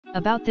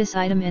About this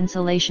item: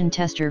 insulation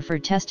tester for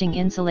testing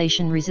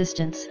insulation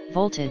resistance,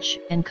 voltage,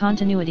 and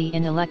continuity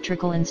in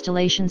electrical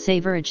installation.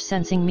 Average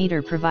sensing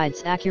meter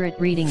provides accurate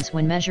readings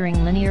when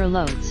measuring linear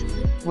loads,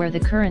 where the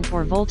current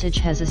or voltage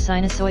has a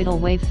sinusoidal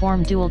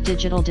waveform. Dual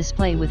digital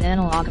display with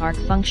analog arc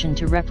function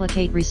to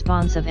replicate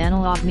response of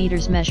analog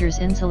meters. Measures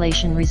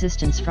insulation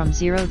resistance from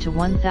 0 to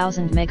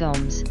 1000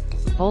 megaohms,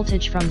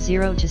 voltage from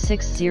 0 to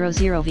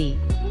 600 V,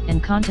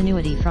 and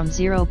continuity from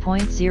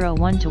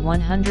 0.01 to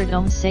 100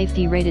 ohms.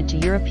 Safety rated to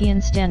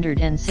European standard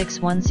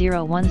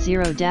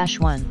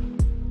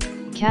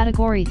N61010-1.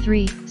 Category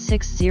 3,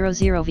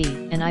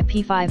 600V, and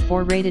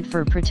IP54 rated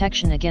for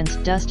protection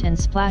against dust and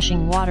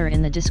splashing water.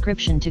 In the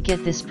description to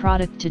get this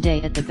product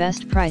today at the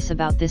best price.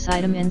 About this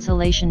item: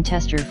 insulation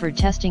tester for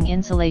testing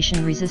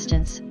insulation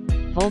resistance,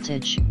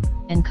 voltage,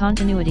 and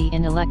continuity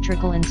in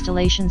electrical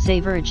installations.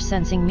 Average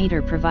sensing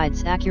meter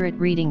provides accurate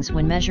readings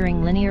when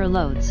measuring linear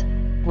loads,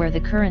 where the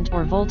current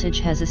or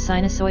voltage has a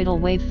sinusoidal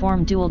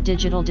waveform. Dual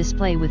digital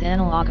display with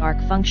analog arc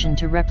function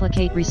to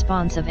replicate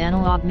response of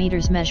analog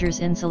meters. Measures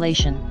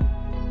insulation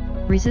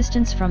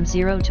resistance from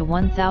 0 to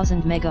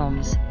 1000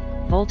 megohms,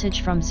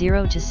 voltage from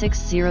 0 to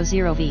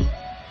 600 V,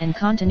 and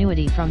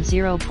continuity from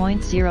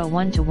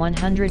 0.01 to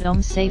 100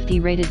 ohms. Safety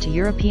rated to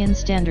European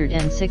standard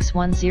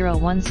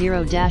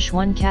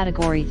N61010-1.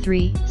 Category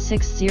 3,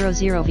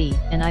 600V,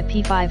 and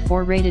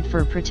IP54 rated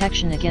for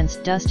protection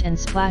against dust and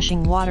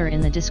splashing water. In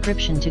the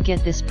description to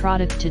get this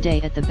product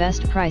today at the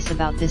best price.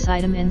 About this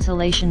item: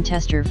 insulation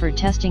tester for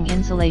testing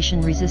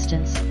insulation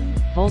resistance,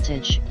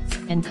 voltage,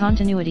 and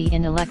continuity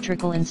in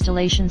electrical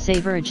installations.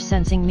 Average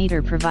sensing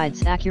meter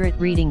provides accurate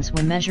readings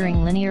when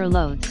measuring linear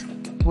loads,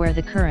 where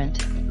the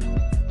current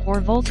or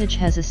voltage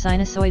has a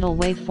sinusoidal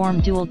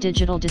waveform. Dual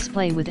digital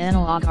display with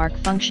analog arc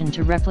function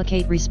to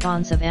replicate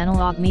response of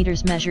analog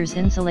meters. Measures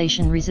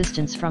insulation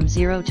resistance from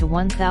 0 to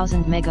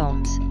 1000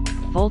 megohms,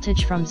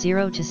 voltage from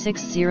 0 to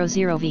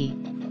 600 V,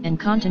 and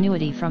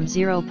continuity from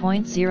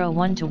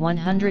 0.01 to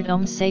 100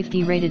 ohms.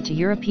 Safety rated to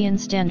European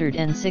standard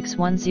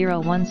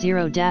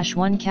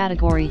N61010-1.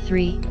 Category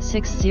 3,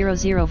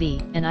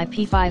 600V, and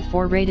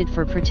IP54 rated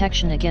for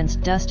protection against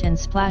dust and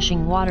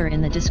splashing water. In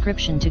the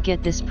description to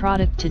get this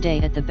product today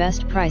at the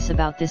best price.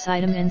 About this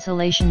item: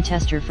 insulation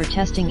tester for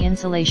testing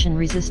insulation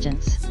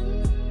resistance,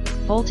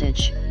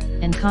 voltage,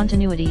 and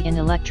continuity in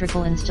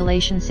electrical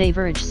installations.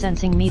 Average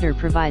sensing meter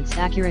provides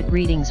accurate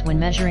readings when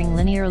measuring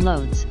linear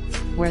loads,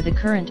 where the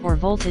current or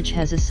voltage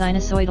has a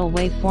sinusoidal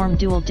waveform.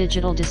 Dual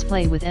digital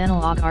display with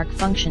analog arc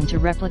function to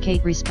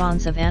replicate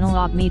response of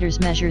analog meters.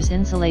 Measures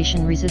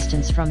insulation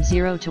resistance from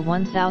 0 to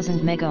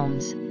 1000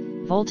 megohms,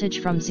 voltage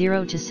from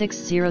 0 to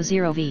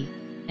 600 V,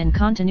 and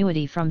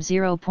continuity from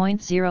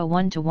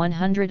 0.01 to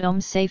 100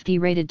 ohms. Safety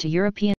rated to European